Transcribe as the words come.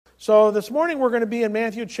So this morning we're going to be in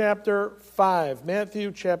Matthew chapter 5.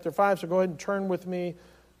 Matthew chapter 5. So go ahead and turn with me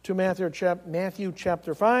to Matthew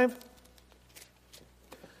chapter 5.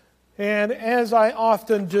 And as I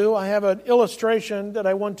often do, I have an illustration that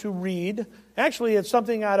I want to read. Actually, it's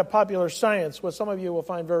something out of Popular Science, which some of you will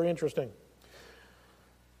find very interesting.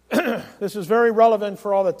 This is very relevant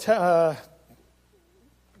for all the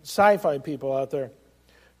sci-fi people out there.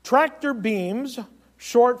 Tractor beams,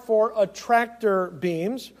 short for attractor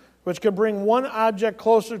beams, which can bring one object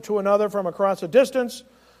closer to another from across a distance,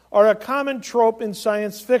 are a common trope in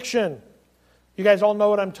science fiction. You guys all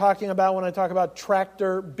know what I'm talking about when I talk about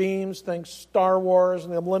tractor beams. Think Star Wars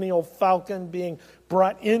and the Millennium Falcon being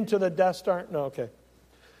brought into the Death Star. No, okay.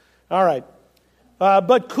 All right.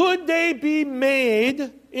 But could they be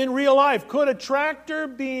made in real life? Could a tractor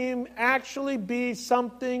beam actually be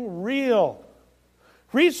something real?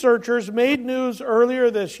 Researchers made news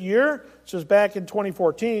earlier this year, this is back in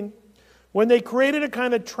 2014, when they created a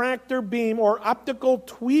kind of tractor beam or optical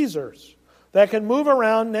tweezers that can move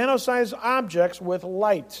around nano-sized objects with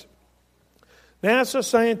light. NASA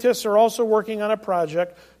scientists are also working on a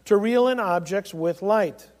project to reel in objects with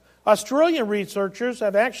light. Australian researchers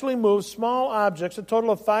have actually moved small objects a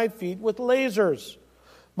total of 5 feet with lasers.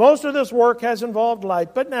 Most of this work has involved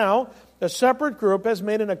light, but now a separate group has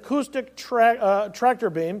made an acoustic tractor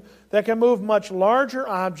beam that can move much larger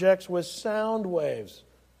objects with sound waves.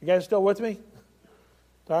 You guys still with me?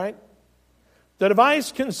 All right. The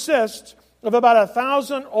device consists of about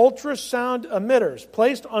 1,000 ultrasound emitters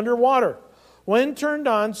placed underwater. When turned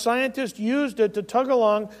on, scientists used it to tug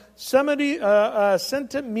along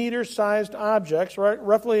centimeter-sized objects,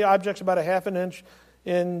 roughly objects about a half an inch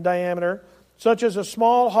in diameter, such as a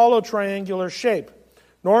small hollow triangular shape.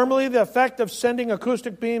 Normally, the effect of sending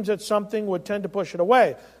acoustic beams at something would tend to push it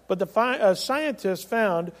away, but the scientists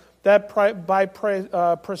found that by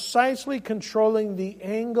precisely controlling the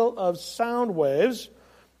angle of sound waves,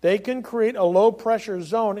 they can create a low-pressure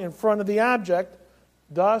zone in front of the object,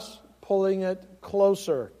 thus pulling it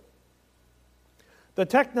closer. The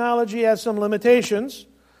technology has some limitations.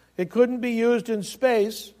 It couldn't be used in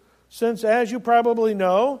space since, as you probably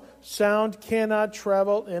know, sound cannot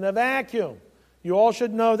travel in a vacuum. You all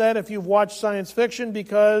should know that if you've watched science fiction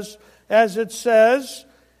because, as it says,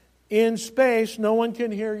 in space, no one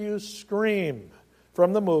can hear you scream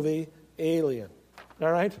from the movie Alien.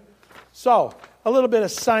 All right? So, a little bit of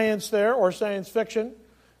science there, or science fiction.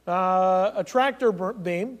 A tractor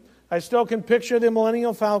beam. I still can picture the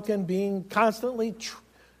Millennium Falcon being constantly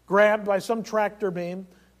grabbed by some tractor beam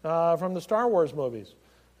from the Star Wars movies,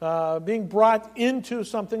 being brought into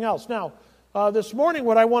something else. Now, this morning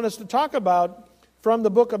what I want us to talk about from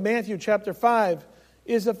the book of Matthew chapter 5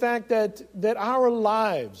 is the fact that our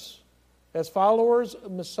lives as followers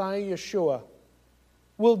of Messiah Yeshua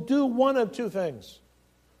will do one of two things.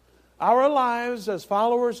 Our lives as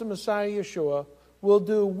followers of Messiah Yeshua will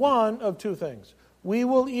do one of two things. We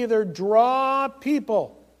will either draw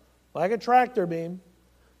people, like a tractor beam,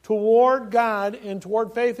 toward God and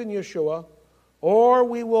toward faith in Yeshua, or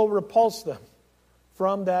we will repulse them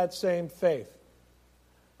from that same faith.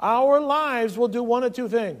 Our lives will do one of two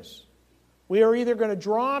things. We are either going to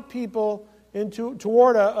draw people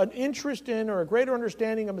toward an interest in or a greater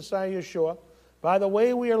understanding of Messiah Yeshua by the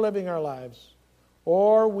way we are living our lives,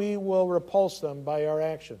 or we will repulse them by our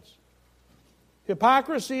actions.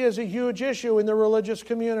 Hypocrisy is a huge issue in the religious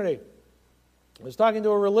community. I was talking to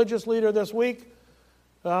a religious leader this week,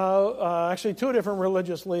 actually two different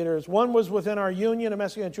religious leaders. One was within our union of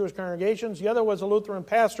Messianic Jewish congregations. The other was a Lutheran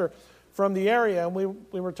pastor from the area, and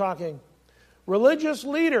we were talking. Religious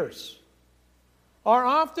leaders are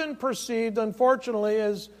often perceived, unfortunately,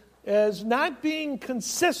 as not being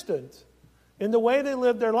consistent in the way they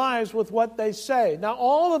live their lives with what they say. Now,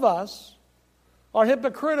 all of us are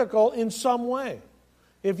hypocritical in some way.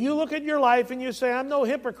 If you look at your life and you say, I'm no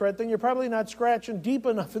hypocrite, then you're probably not scratching deep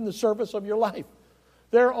enough in the surface of your life.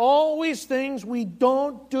 There are always things we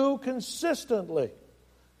don't do consistently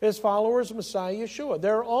as followers of Messiah Yeshua.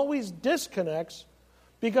 There are always disconnects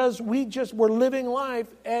because we're living life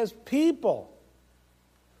as people.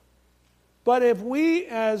 But if we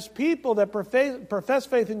as people that profess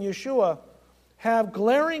faith in Yeshua have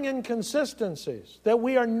glaring inconsistencies that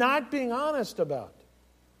we are not being honest about,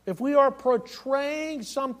 if we are portraying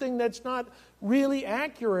something that's not really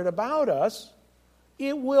accurate about us,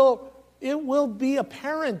 it will be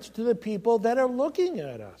apparent to the people that are looking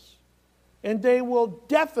at us. And they will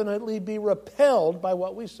definitely be repelled by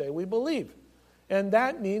what we say we believe. And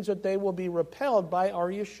that means that they will be repelled by our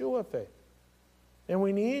Yeshua faith. And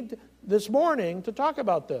we need this morning to talk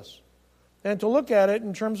about this. and to look at it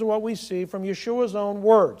in terms of what we see from Yeshua's own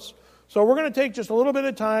words. So we're going to take just a little bit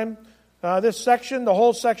of time. This section, the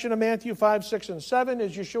whole section of Matthew 5, 6, and 7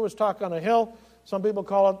 is Yeshua's talk on a hill. Some people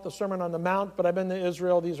call it the Sermon on the Mount, but I've been to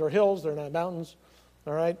Israel. These are hills. They're not mountains.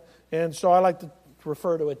 All right? And so I like to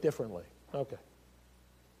refer to it differently. Okay.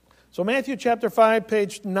 So Matthew chapter 5,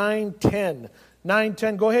 page 910.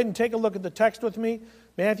 910. Go ahead and take a look at the text with me.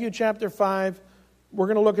 Matthew chapter 5. We're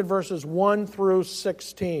going to look at verses 1 through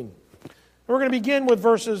 16. We're going to begin with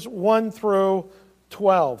verses 1 through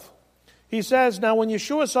 12. He says, "Now when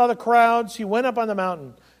Yeshua saw the crowds, he went up on the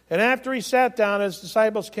mountain. And after he sat down, his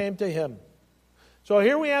disciples came to him." So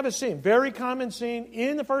here we have a scene, very common scene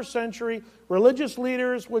in the first century. Religious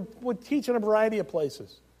leaders would teach in a variety of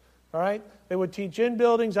places. All right? They would teach in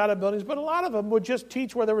buildings, out of buildings, but a lot of them would just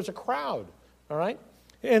teach where there was a crowd. All right?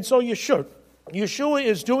 And so Yeshua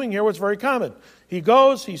is doing here what's very common. He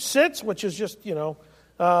goes, he sits, which is just,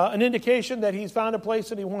 an indication that he's found a place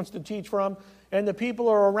that he wants to teach from, and the people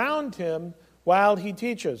are around him while he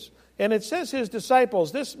teaches. And it says his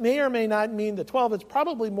disciples. This may or may not mean the 12. It's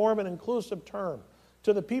probably more of an inclusive term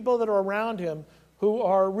to the people that are around him who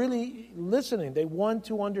are really listening. They want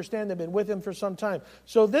to understand. They've been with him for some time.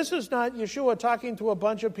 So this is not Yeshua talking to a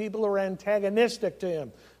bunch of people who are antagonistic to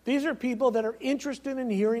him. These are people that are interested in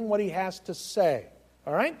hearing what he has to say.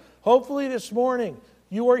 All right? Hopefully this morning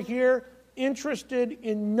you are here interested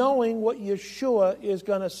in knowing what Yeshua is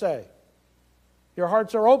going to say. Your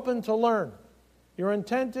hearts are open to learn. You're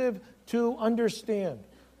attentive to understand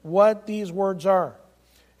what these words are.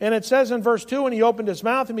 And it says in verse 2, "And he opened his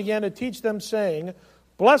mouth and began to teach them, saying,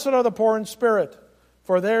 Blessed are the poor in spirit,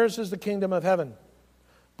 for theirs is the kingdom of heaven.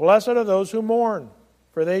 Blessed are those who mourn,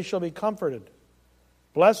 for they shall be comforted.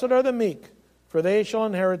 Blessed are the meek, for they shall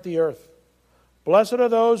inherit the earth. Blessed are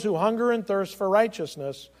those who hunger and thirst for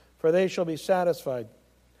righteousness, for they shall be satisfied.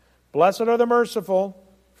 Blessed are the merciful,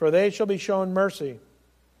 for they shall be shown mercy.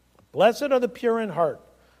 Blessed are the pure in heart,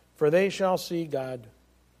 for they shall see God.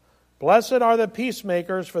 Blessed are the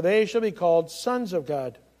peacemakers, for they shall be called sons of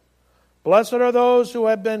God. Blessed are those who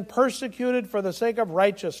have been persecuted for the sake of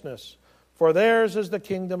righteousness, for theirs is the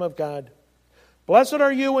kingdom of God. Blessed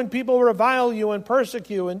are you when people revile you and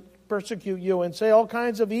persecute you and say all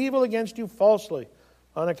kinds of evil against you falsely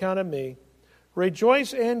on account of me.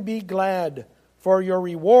 Rejoice and be glad, for your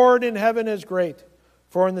reward in heaven is great.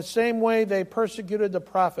 For in the same way they persecuted the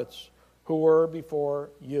prophets who were before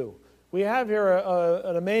you." We have here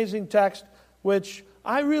an amazing text which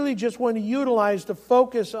I really just want to utilize to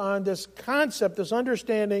focus on this concept, this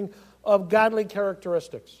understanding of godly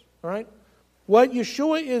characteristics. All right? What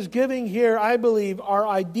Yeshua is giving here, I believe, are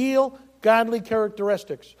ideal godly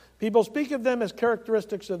characteristics. People speak of them as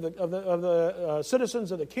characteristics of the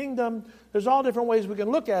citizens of the kingdom. There's all different ways we can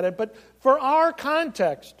look at it. But for our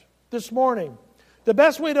context this morning, the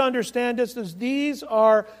best way to understand this is these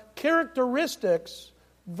are characteristics,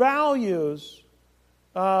 values,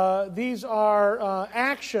 these are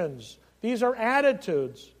actions, these are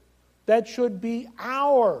attitudes that should be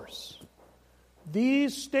ours.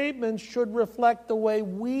 These statements should reflect the way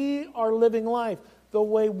we are living life, the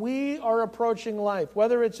way we are approaching life,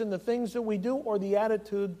 whether it's in the things that we do or the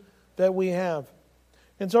attitude that we have.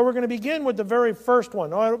 And so we're going to begin with the very first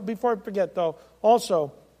one. Oh, before I forget, though,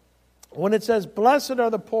 also, when it says, "Blessed are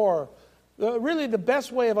the poor," really the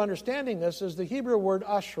best way of understanding this is the Hebrew word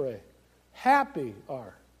ashrei. Happy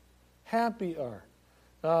are. Happy are.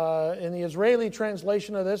 In the Israeli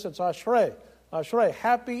translation of this, it's ashrei. Ashrei.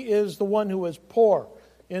 Happy is the one who is poor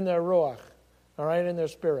in their ruach, all right, in their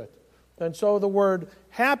spirit. And so the word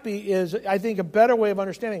happy is, I think, a better way of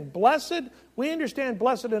understanding. Blessed, we understand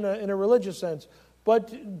blessed in a religious sense,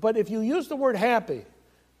 but if you use the word happy,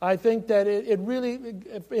 I think that it really,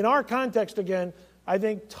 in our context again, I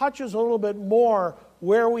think touches a little bit more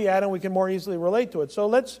where we at, and we can more easily relate to it. So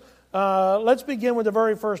let's begin with the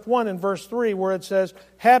very first one in verse 3, where it says,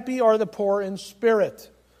 "Happy are the poor in spirit."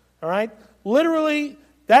 All right? Literally,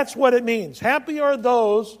 that's what it means. Happy are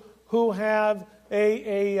those who have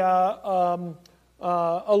a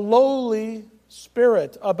lowly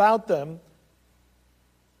spirit about them,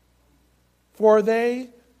 for they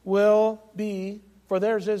will be, for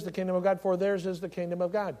theirs is the kingdom of God, for theirs is the kingdom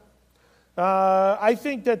of God. I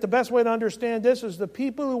think that the best way to understand this is the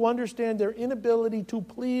people who understand their inability to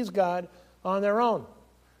please God on their own.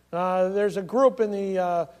 There's a group in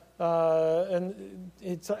the, and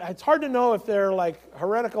it's hard to know if they're like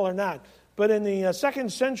heretical or not, but in the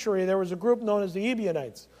second century there was a group known as the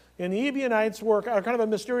Ebionites. And the Ebionites are kind of a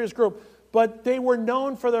mysterious group, but they were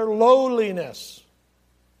known for their lowliness.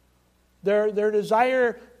 Their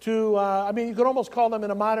desire to, you could almost call them in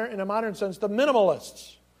a modern sense, the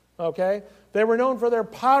minimalists. Okay? They were known for their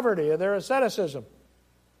poverty, their asceticism.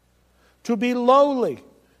 To be lowly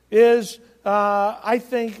is, I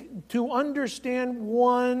think, to understand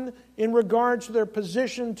one in regards to their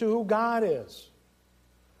position to who God is.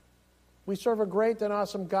 We serve a great and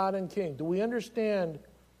awesome God and King. Do we understand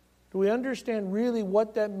really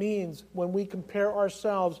what that means when we compare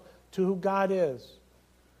ourselves to who God is?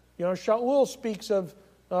 You know, Shaul speaks of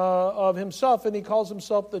himself, and he calls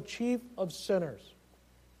himself the chief of sinners.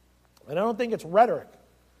 And I don't think it's rhetoric.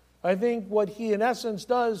 I think what he in essence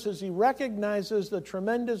does is he recognizes the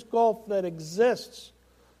tremendous gulf that exists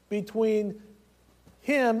between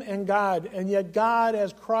him and God, and yet God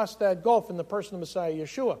has crossed that gulf in the person of Messiah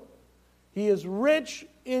Yeshua. He is rich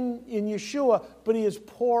in Yeshua, but he is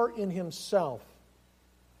poor in himself.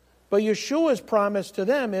 But Yeshua's promise to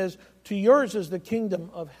them is, to yours is the kingdom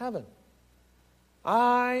of heaven.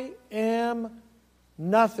 I am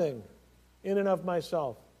nothing in and of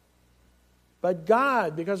myself. But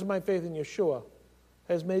God, because of my faith in Yeshua,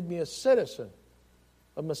 has made me a citizen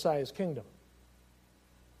of Messiah's kingdom.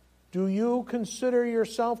 Do you consider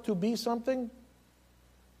yourself to be something?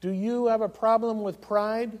 Do you have a problem with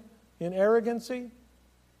pride and arrogancy?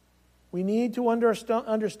 We need to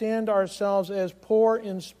understand ourselves as poor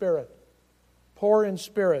in spirit. Poor in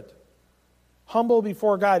spirit. Humble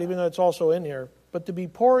before God, even though it's also in here. But to be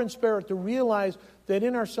poor in spirit, to realize that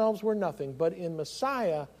in ourselves we're nothing, but in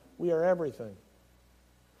Messiah we are everything.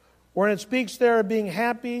 When it speaks there of being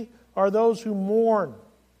happy are those who mourn.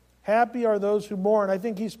 Happy are those who mourn. I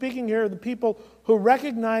think he's speaking here of the people who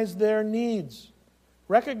recognize their needs.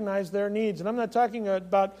 Recognize their needs. And I'm not talking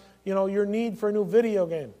about, your need for a new video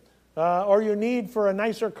game, or your need for a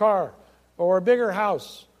nicer car, or a bigger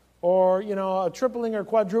house, or, a tripling or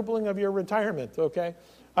quadrupling of your retirement, okay?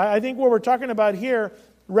 I think what we're talking about here,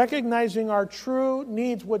 recognizing our true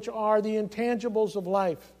needs, which are the intangibles of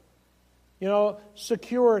life.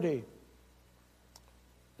 Security,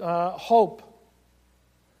 hope,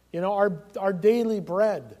 our daily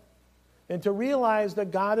bread. And to realize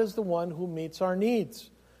that God is the one who meets our needs.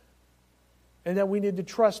 And that we need to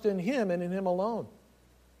trust in Him and in Him alone.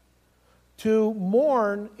 To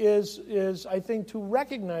mourn is, I think, to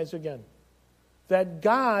recognize again that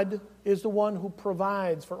God is the one who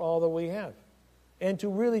provides for all that we have. And to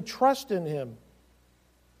really trust in Him.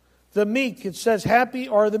 The meek, it says, happy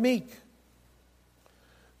are the meek.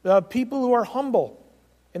 The people who are humble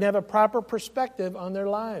and have a proper perspective on their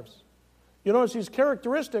lives. You notice these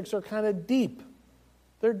characteristics are kind of deep.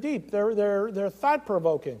 They're deep. They're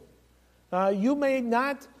thought-provoking. You may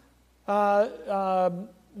not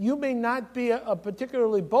be a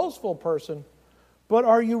particularly boastful person, but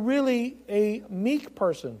are you really a meek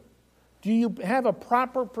person? Do you have a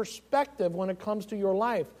proper perspective when it comes to your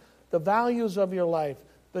life, the values of your life,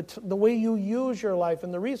 the way you use your life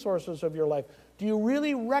and the resources of your life? Do you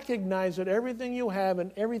really recognize that everything you have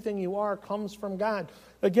and everything you are comes from God?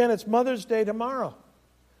 Again, it's Mother's Day tomorrow.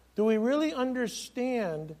 Do we really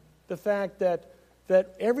understand the fact that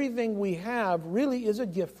everything we have really is a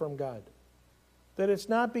gift from God? That it's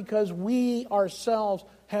not because we ourselves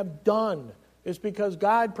have done. It's because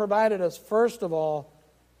God provided us, first of all,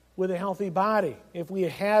 with a healthy body, if we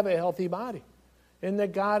have a healthy body. And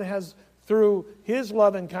that God has, through His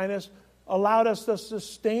love and kindness, allowed us to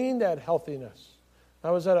sustain that healthiness.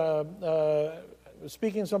 I was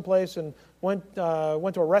speaking someplace and went to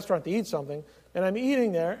a restaurant to eat something, and I'm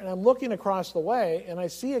eating there, and I'm looking across the way, and I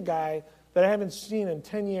see a guy that I haven't seen in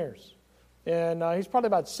 10 years. And he's probably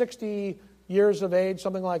about 60 years of age,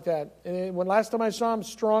 something like that. And when last time I saw him,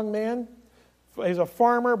 strong man. He's a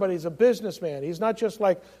farmer, but he's a businessman. He's not just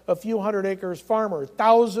like a few hundred acres farmer,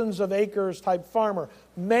 thousands of acres type farmer,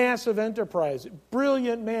 massive enterprise,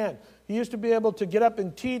 brilliant man. He used to be able to get up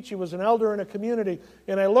and teach. He was an elder in a community.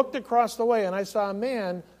 And I looked across the way and I saw a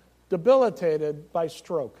man debilitated by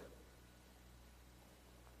stroke.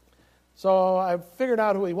 So I figured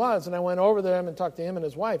out who he was, and I went over there and talked to him and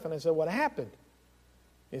his wife, and I said, "What happened?"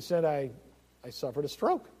 He said, I suffered a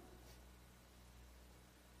stroke.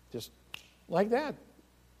 Just like that.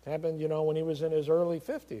 It happened, when he was in his early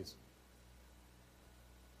 50s.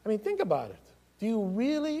 I mean, think about it. Do you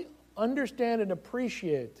really understand and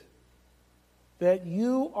appreciate that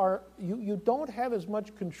you don't have as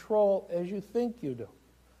much control as you think you do?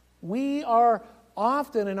 We are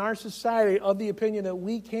often in our society of the opinion that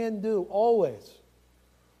we can do always.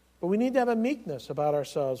 But we need to have a meekness about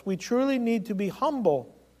ourselves. We truly need to be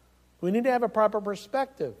humble. We need to have a proper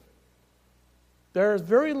perspective. There is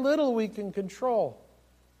very little we can control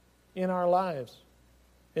in our lives.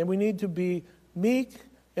 And we need to be meek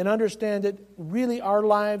and understand that really our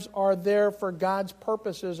lives are there for God's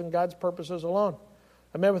purposes and God's purposes alone.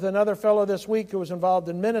 I met with another fellow this week who was involved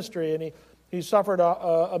in ministry, and he suffered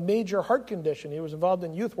a major heart condition. He was involved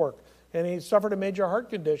in youth work, and he suffered a major heart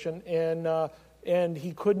condition, and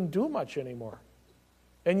he couldn't do much anymore.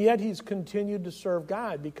 And yet he's continued to serve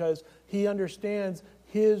God because he understands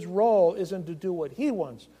his role isn't to do what he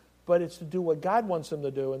wants, but it's to do what God wants him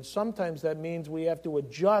to do. And sometimes that means we have to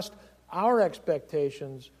adjust our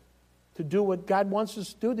expectations to do what God wants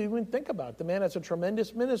us to do, to even think about. The man has a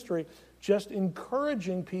tremendous ministry, just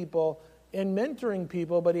encouraging people and mentoring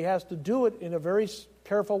people, but he has to do it in a very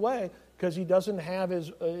careful way because he doesn't have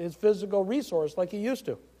his physical resource like he used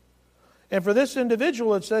to. And for this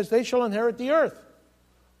individual, it says, they shall inherit the earth.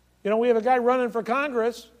 We have a guy running for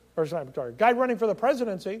Congress, guy running for the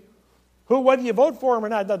presidency, who, whether you vote for him or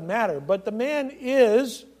not, doesn't matter. But the man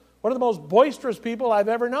is one of the most boisterous people I've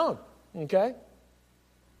ever known. Okay?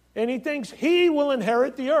 And he thinks he will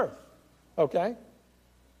inherit the earth. Okay?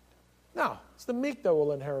 No, it's the meek that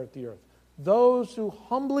will inherit the earth. Those who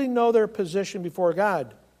humbly know their position before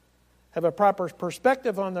God, have a proper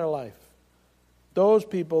perspective on their life, those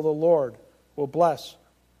people the Lord will bless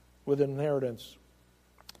with an inheritance.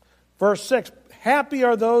 Verse 6, happy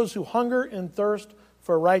are those who hunger and thirst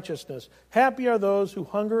for righteousness. Happy are those who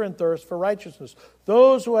hunger and thirst for righteousness.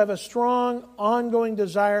 Those who have a strong, ongoing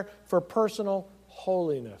desire for personal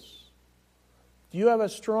holiness. Do you have a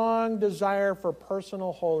strong desire for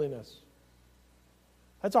personal holiness?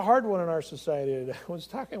 That's a hard one in our society today. I was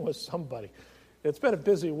talking with somebody. It's been a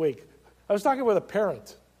busy week. I was talking with a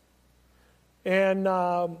parent. And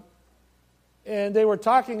they were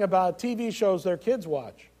talking about TV shows their kids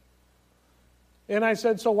watch. And I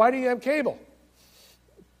said, so why do you have cable?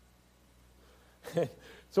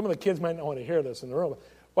 Some of the kids might not want to hear this in the room.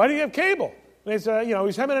 Why do you have cable? And they said,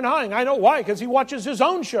 he's hemming and hawing. I know why, because he watches his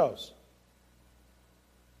own shows.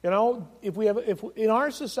 If in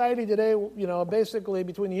our society today, basically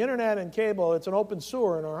between the internet and cable, it's an open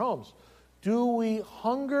sewer in our homes. Do we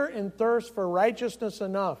hunger and thirst for righteousness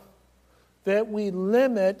enough that we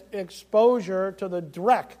limit exposure to the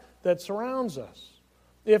dreck that surrounds us?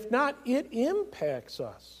 If not, it impacts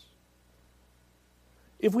us.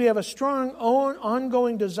 If we have a strong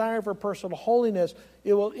ongoing desire for personal holiness,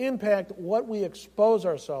 it will impact what we expose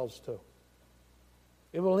ourselves to.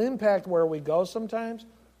 It will impact where we go sometimes,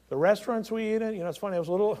 the restaurants we eat in. It's funny,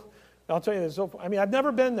 I'll tell you this. I've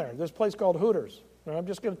never been there. This place called Hooters. I'm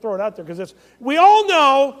just going to throw it out there because we all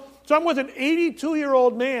know. So I'm with an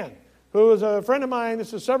 82-year-old man who was a friend of mine.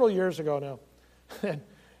 This is several years ago now.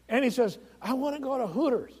 And he says, I want to go to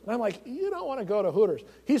Hooters. And I'm like, you don't want to go to Hooters.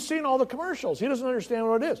 He's seen all the commercials. He doesn't understand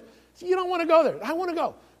what it is. So you don't want to go there. I want to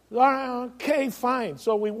go. Okay, fine.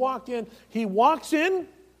 So we walk in. He walks in,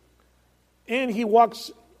 and he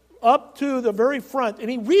walks up to the very front, and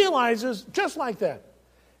he realizes, just like that,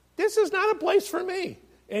 this is not a place for me.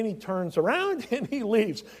 And he turns around, and he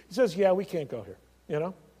leaves. He says, yeah, we can't go here,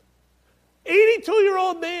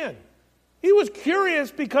 82-year-old man. He was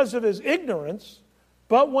curious because of his ignorance.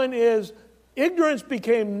 But when his ignorance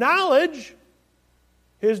became knowledge,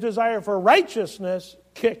 his desire for righteousness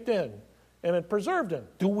kicked in, and it preserved him.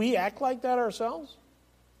 Do we act like that ourselves?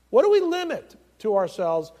 What do we limit to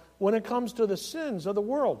ourselves when it comes to the sins of the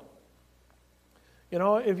world?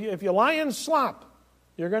 If you lie in slop,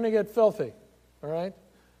 you're going to get filthy, all right?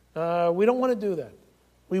 We don't want to do that.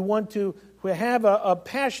 We have a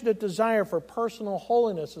passionate desire for personal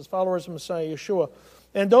holiness as followers of Messiah Yeshua.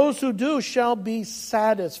 And those who do shall be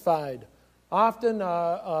satisfied. Often,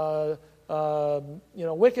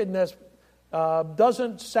 wickedness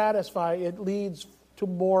doesn't satisfy. It leads to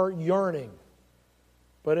more yearning.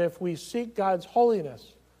 But if we seek God's holiness,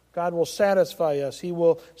 God will satisfy us. He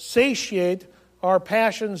will satiate our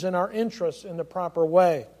passions and our interests in the proper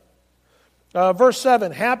way. Verse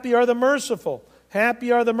 7, happy are the merciful.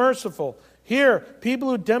 Happy are the merciful. Here, people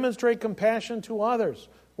who demonstrate compassion to others.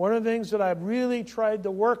 One of the things that I've really tried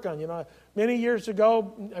to work on, many years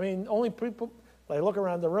ago, only people, I look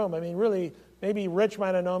around the room, really, maybe Rich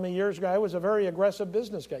might have known me years ago. I was a very aggressive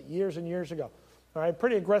business guy years and years ago. All right,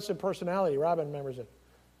 pretty aggressive personality. Robin remembers it.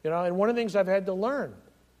 And one of the things I've had to learn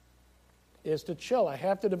is to chill. I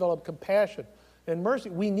have to develop compassion and mercy.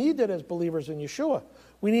 We need that as believers in Yeshua.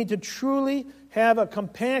 We need to truly have a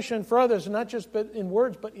compassion for others, and not just in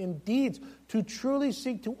words, but in deeds, to truly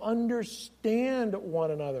seek to understand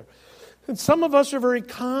one another. And some of us are very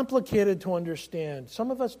complicated to understand.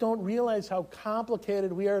 Some of us don't realize how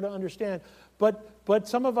complicated we are to understand, but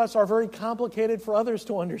some of us are very complicated for others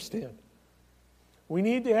to understand. We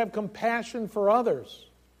need to have compassion for others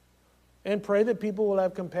and pray that people will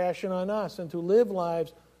have compassion on us and to live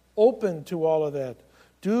lives open to all of that.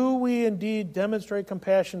 Do we indeed demonstrate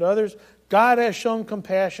compassion to others? God has shown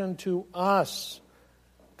compassion to us.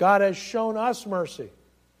 God has shown us mercy.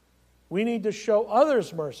 We need to show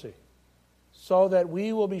others mercy so that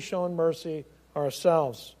we will be shown mercy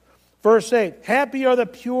ourselves. Verse 8, happy are the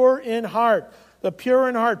pure in heart. The pure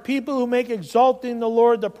in heart, people who make exalting the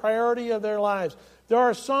Lord the priority of their lives. There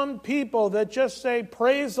are some people that just say,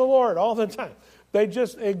 praise the Lord all the time. They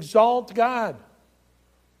just exalt God.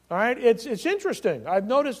 All right? It's interesting. I've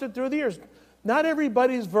noticed it through the years. Not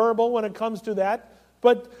everybody's verbal when it comes to that,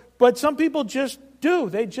 but some people just do.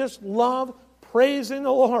 They just love praising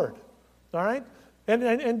the Lord. All right?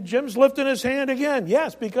 And Jim's lifting his hand again.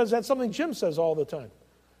 Yes, because that's something Jim says all the time.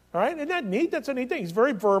 All right? Isn't that neat? That's a neat thing. He's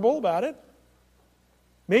very verbal about it.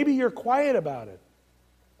 Maybe you're quiet about it.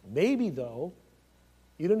 Maybe, though,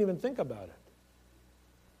 you don't even think about it.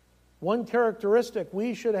 One characteristic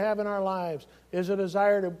we should have in our lives is a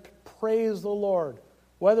desire to praise the Lord,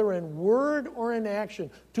 whether in word or in action,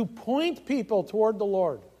 to point people toward the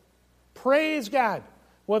Lord. Praise God.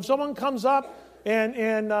 Well, if someone comes up and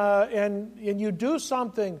you do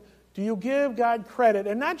something, do you give God credit?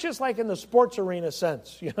 And not just like in the sports arena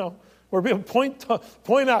sense, where people point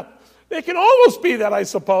up. It can almost be that, I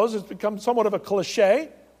suppose. It's become somewhat of a cliche.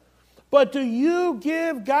 But do you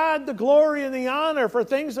give God the glory and the honor for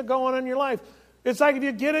things that go on in your life? It's like if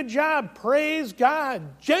you get a job, praise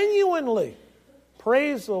God. Genuinely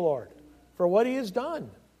praise the Lord for what He has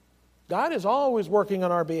done. God is always working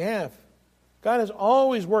on our behalf. God is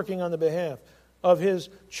always working on the behalf of His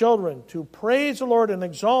children to praise the Lord and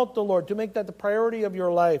exalt the Lord, to make that the priority of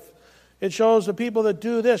your life. It shows the people that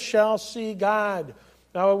do this shall see God.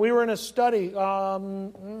 Now, we were in a study.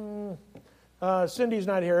 Cindy's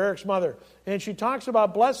not here, Eric's mother. And she talks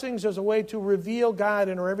about blessings as a way to reveal God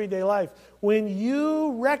in her everyday life. When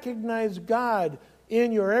you recognize God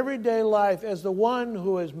in your everyday life as the one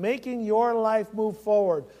who is making your life move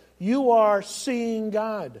forward, you are seeing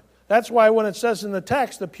God. That's why when it says in the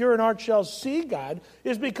text, the pure in heart shall see God,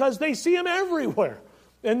 is because they see Him everywhere.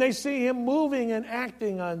 And they see Him moving and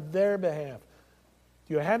acting on their behalf.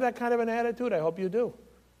 Do you have that kind of an attitude? I hope you do.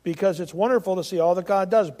 Because it's wonderful to see all that God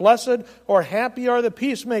does. Blessed or happy are the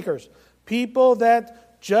peacemakers. People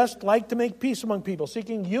that just like to make peace among people,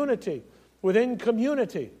 seeking unity within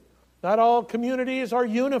community. Not all communities are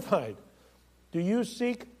unified. Do you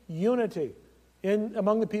seek unity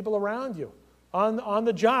among the people around you? On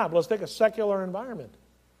the job, let's take a secular environment.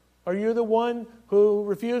 Are you the one who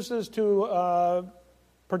refuses to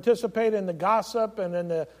participate in the gossip and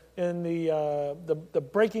in the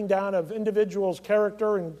breaking down of individuals'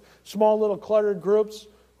 character in small little cluttered groups?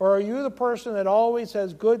 Or are you the person that always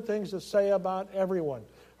has good things to say about everyone?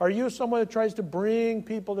 Are you someone that tries to bring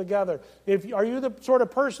people together? Are you the sort of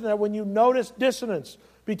person that when you notice dissonance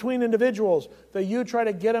between individuals, that you try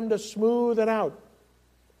to get them to smooth it out?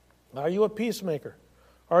 Are you a peacemaker?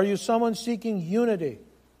 Are you someone seeking unity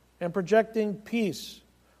and projecting peace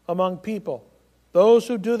among people? Those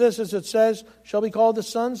who do this, as it says, shall be called the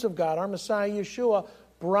sons of God. Our Messiah, Yeshua,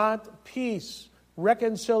 brought peace,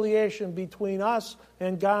 reconciliation between us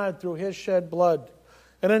and God through His shed blood.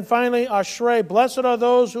 And then finally, Ashrei, blessed are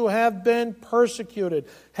those who have been persecuted.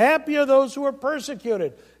 Happy are those who are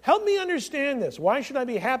persecuted. Help me understand this. Why should I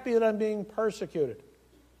be happy that I'm being persecuted?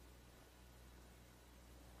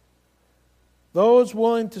 Those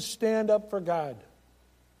willing to stand up for God.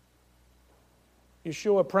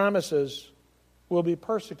 Yeshua promises will be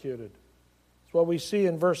persecuted. It's what we see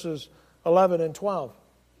in verses 11 and 12.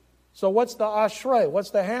 So what's the ashrei?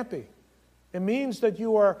 What's the happy? It means that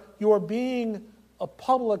you are being a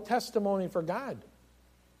public testimony for God.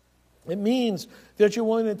 It means that you're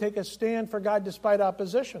willing to take a stand for God despite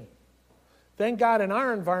opposition. Thank God in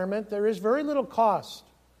our environment there is very little cost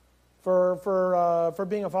for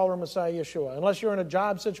being a follower of Messiah Yeshua. Unless you're in a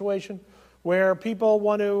job situation where people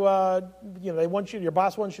want to, your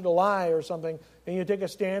boss wants you to lie or something, and you take a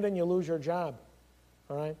stand and you lose your job.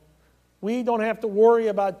 All right? We don't have to worry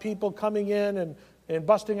about people coming in and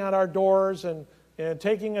busting out our doors and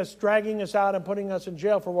taking us, dragging us out and putting us in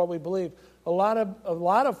jail for what we believe. A lot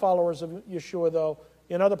of followers of Yeshua, though,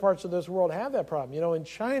 in other parts of this world have that problem. In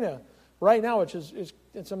China, right now,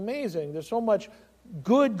 it's amazing. There's so much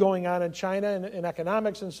good going on in China in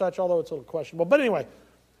economics and such, although it's a little questionable. But anyway,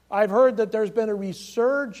 I've heard that there's been a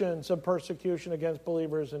resurgence of persecution against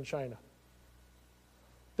believers in China.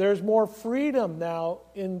 There's more freedom now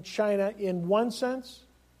in China in one sense.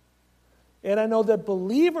 And I know that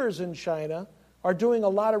believers in China are doing a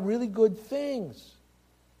lot of really good things.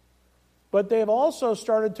 But they've also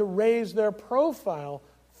started to raise their profile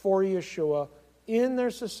for Yeshua in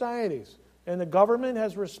their societies. And the government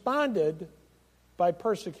has responded by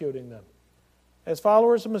persecuting them. As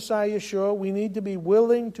followers of Messiah Yeshua, we need to be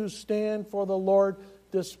willing to stand for the Lord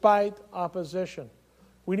despite opposition.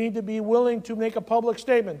 We need to be willing to make a public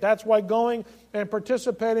statement. That's why going and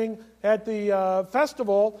participating at the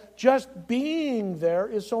festival, just being there,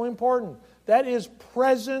 is so important. That is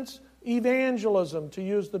presence evangelism, to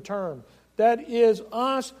use the term. That is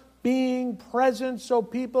us being present so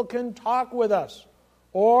people can talk with us.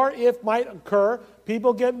 Or, if might occur,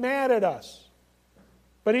 people get mad at us.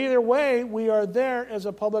 But either way, we are there as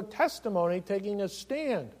a public testimony, taking a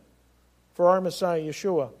stand for our Messiah,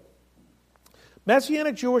 Yeshua.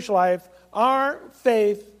 Messianic Jewish life, our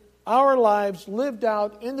faith, our lives lived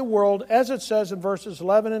out in the world, as it says in verses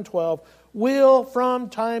 11 and 12, will from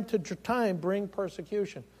time to time bring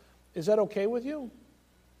persecution. Is that okay with you?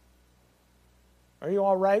 Are you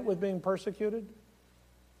all right with being persecuted?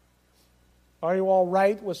 Are you all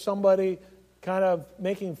right with somebody kind of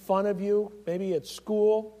making fun of you, maybe at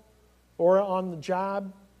school or on the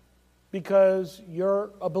job, because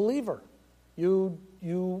you're a believer?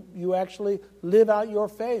 You actually live out your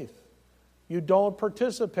faith. You don't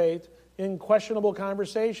participate in questionable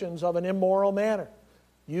conversations of an immoral manner.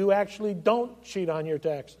 You actually don't cheat on your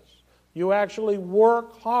taxes. You actually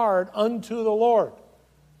work hard unto the Lord.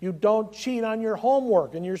 You don't cheat on your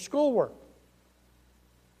homework and your schoolwork.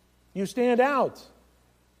 You stand out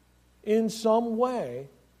in some way.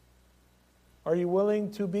 Are you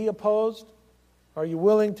willing to be opposed? Are you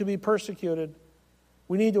willing to be persecuted?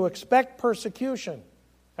 We need to expect persecution.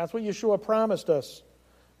 That's what Yeshua promised us.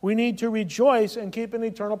 We need to rejoice and keep an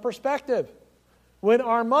eternal perspective. When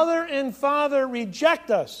our mother and father reject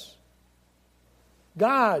us,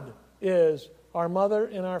 God is our mother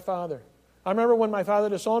and our father. I remember when my father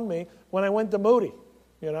disowned me, when I went to Moody,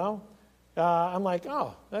 I'm like,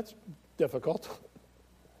 oh, that's difficult.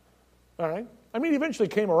 All right? I mean, he eventually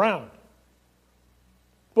came around.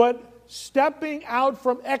 But stepping out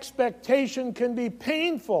from expectation can be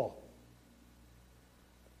painful.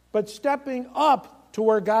 But stepping up to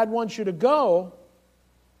where God wants you to go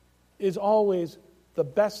is always the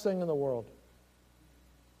best thing in the world.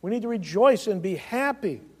 We need to rejoice and be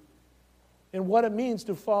happy in what it means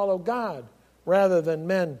to follow God rather than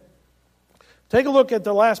men. Take a look at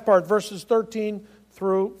the last part, verses 13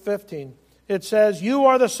 through 15. It says, "You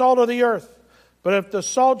are the salt of the earth, but if the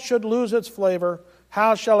salt should lose its flavor,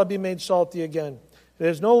 how shall it be made salty again? It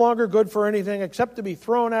is no longer good for anything except to be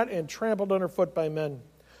thrown out and trampled underfoot by men.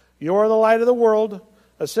 You are the light of the world.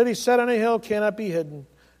 A city set on a hill cannot be hidden.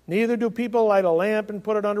 Neither do people light a lamp and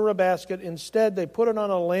put it under a basket. Instead, they put it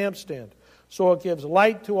on a lampstand, so it gives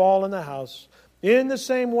light to all in the house. In the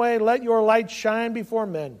same way, let your light shine before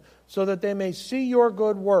men, so that they may see your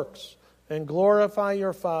good works and glorify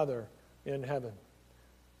your Father in heaven."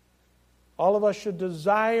 All of us should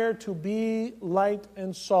desire to be light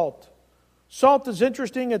and salt. Salt is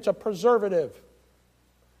interesting. It's a preservative.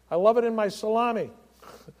 I love it in my salami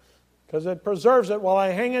because it preserves it while I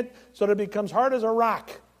hang it so that it becomes hard as a rock.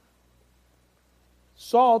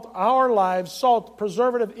 Salt, our lives, salt,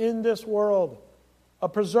 preservative in this world. A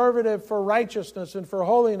preservative for righteousness and for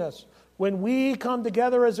holiness. When we come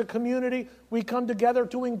together as a community, we come together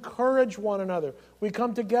to encourage one another. We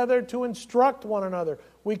come together to instruct one another.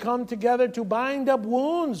 We come together to bind up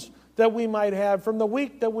wounds that we might have from the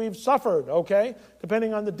week that we've suffered, okay?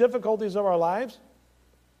 Depending on the difficulties of our lives.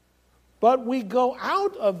 But we go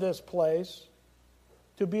out of this place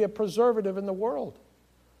to be a preservative in the world.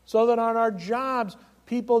 So that on our jobs,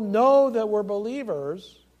 people know that we're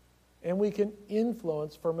believers and we can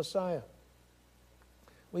influence for Messiah.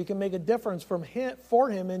 We can make a difference for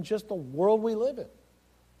him in just the world we live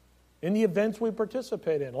in the events we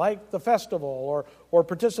participate in, like the festival, or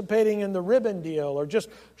participating in the ribbon deal, or just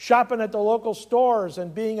shopping at the local stores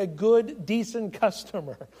and being a good, decent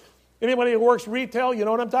customer. Anybody who works retail, you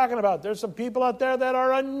know what I'm talking about. There's some people out there that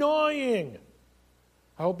are annoying.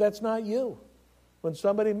 I hope that's not you. When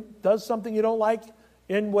somebody does something you don't like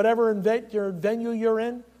in whatever venue you're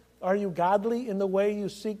in, are you godly in the way you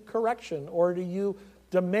seek correction? Or do you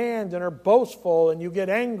demand and are boastful and you get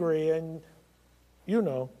angry and you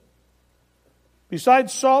know?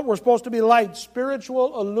 Besides salt, we're supposed to be light,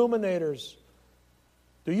 spiritual illuminators.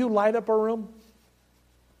 Do you light up a room?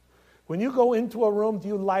 When you go into a room, do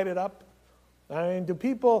you light it up? I mean, do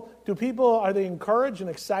people, are they encouraged and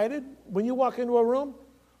excited when you walk into a room?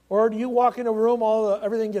 Or do you walk into a room,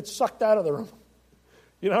 everything gets sucked out of the room?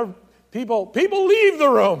 People leave the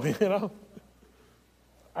room,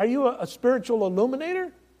 Are you a spiritual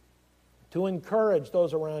illuminator? To encourage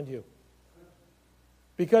those around you.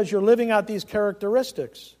 Because you're living out these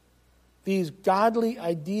characteristics, these godly,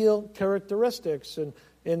 ideal characteristics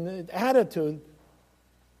and attitude.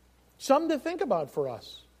 Something to think about for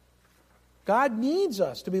us. God needs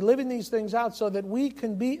us to be living these things out so that we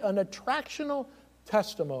can be an attractional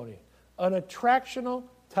testimony. An attractional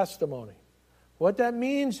testimony. What that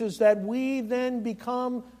means is that we then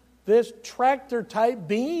become this tractor-type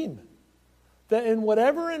beam. That in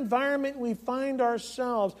whatever environment we find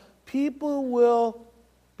ourselves, people will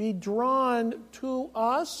be drawn to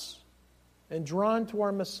us and drawn to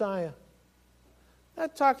our Messiah.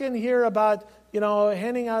 Not talking here about,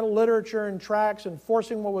 handing out literature and tracts and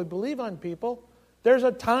forcing what we believe on people. There's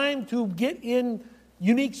a time to get in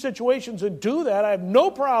unique situations and do that. I have no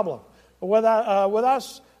problem with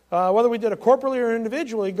us, whether we did it corporately or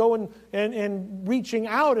individually, going and reaching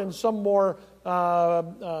out in some more, as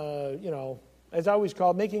I always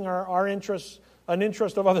call it, making our interests an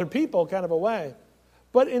interest of other people kind of a way.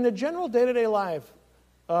 But in the general day-to-day life,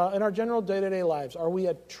 in our general day-to-day lives, are we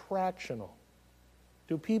attractional?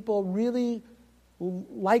 Do people really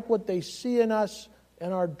like what they see in us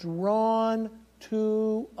and are drawn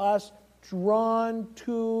to us, drawn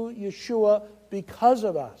to Yeshua because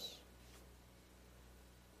of us?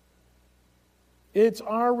 It's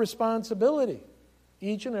our responsibility,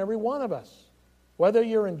 each and every one of us. Whether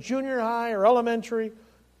you're in junior high or elementary,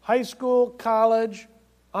 high school, college,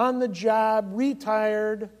 on the job,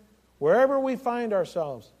 retired, wherever we find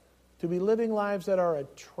ourselves, to be living lives that are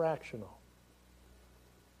attractional.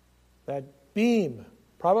 That beam,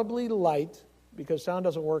 probably light, because sound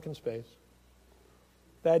doesn't work in space.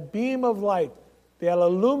 That beam of light, the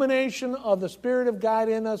illumination of the Spirit of God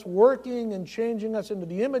in us, working and changing us into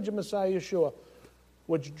the image of Messiah Yeshua,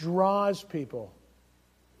 which draws people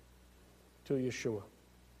to Yeshua.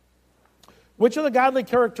 Which of the godly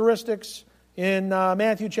characteristics in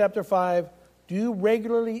Matthew chapter 5 do you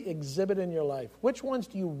regularly exhibit in your life? Which ones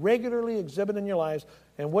do you regularly exhibit in your lives,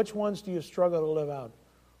 and which ones do you struggle to live out?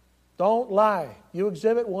 Don't lie. You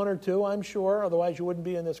exhibit one or two, I'm sure, otherwise you wouldn't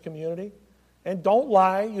be in this community. And don't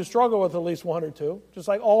lie. You struggle with at least one or two, just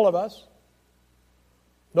like all of us.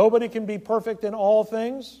 Nobody can be perfect in all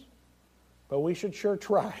things, but we should sure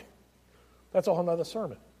try. That's a whole other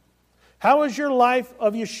sermon. How is your life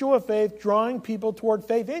of Yeshua faith drawing people toward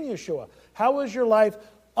faith in Yeshua? How is your life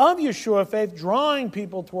of Yeshua faith drawing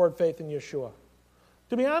people toward faith in Yeshua?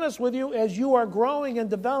 To be honest with you, as you are growing and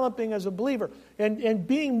developing as a believer and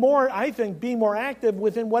being more active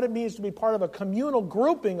within what it means to be part of a communal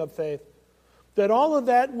grouping of faith, that all of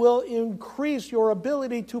that will increase your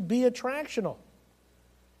ability to be attractional.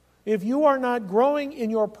 If you are not growing in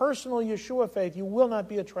your personal Yeshua faith, you will not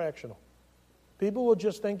be attractional. People will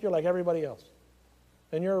just think you're like everybody else.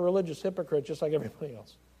 And you're a religious hypocrite just like everybody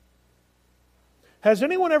else. Has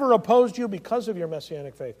anyone ever opposed you because of your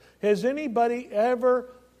Messianic faith? Has anybody ever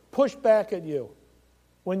pushed back at you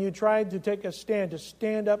when you tried to take a stand, to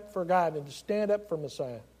stand up for God and to stand up for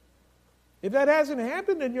Messiah? If that hasn't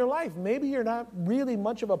happened in your life, maybe you're not really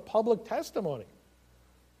much of a public testimony.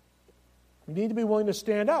 We need to be willing to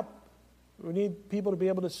stand up. We need people to be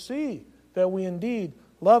able to see that we indeed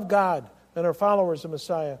love God and are followers of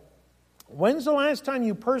Messiah. When's the last time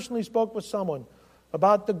you personally spoke with someone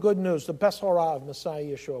about the good news, the Besorah of Messiah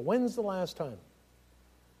Yeshua? When's the last time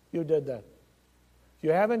you did that? If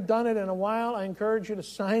you haven't done it in a while, I encourage you to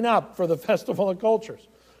sign up for the Festival of Cultures.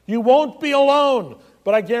 You won't be alone,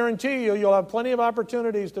 but I guarantee you'll have plenty of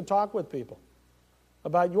opportunities to talk with people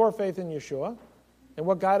about your faith in Yeshua and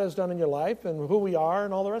what God has done in your life and who we are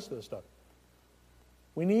and all the rest of this stuff.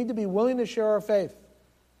 We need to be willing to share our faith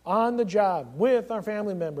on the job, with our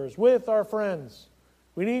family members, with our friends.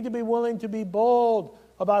 We need to be willing to be bold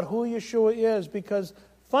about who Yeshua is, because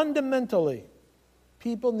fundamentally,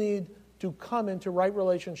 people need to come into right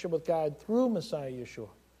relationship with God through Messiah Yeshua.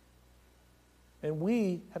 And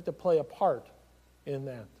we have to play a part in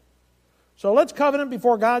that. So let's covenant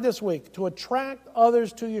before God this week to attract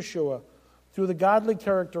others to Yeshua through the godly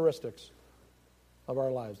characteristics of our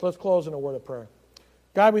lives. Let's close in a word of prayer.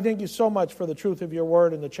 God, we thank you so much for the truth of your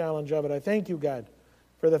word and the challenge of it. I thank you, God,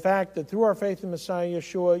 for the fact that through our faith in Messiah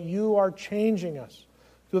Yeshua, you are changing us.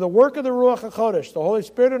 Through the work of the Ruach HaKodesh, the Holy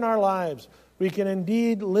Spirit in our lives, we can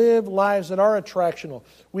indeed live lives that are attractional.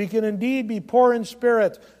 We can indeed be poor in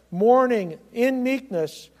spirit, mourning in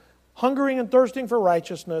meekness, hungering and thirsting for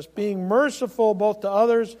righteousness, being merciful both to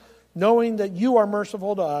others, knowing that you are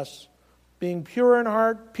merciful to us, being pure in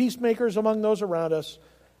heart, peacemakers among those around us,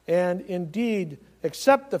 and indeed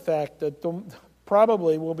accept the fact that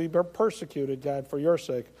probably will be persecuted, God, for your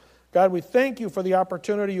sake. God, we thank you for the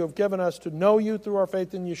opportunity you have given us to know you through our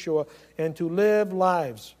faith in Yeshua and to live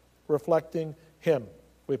lives reflecting him.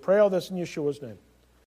 We pray all this in Yeshua's name.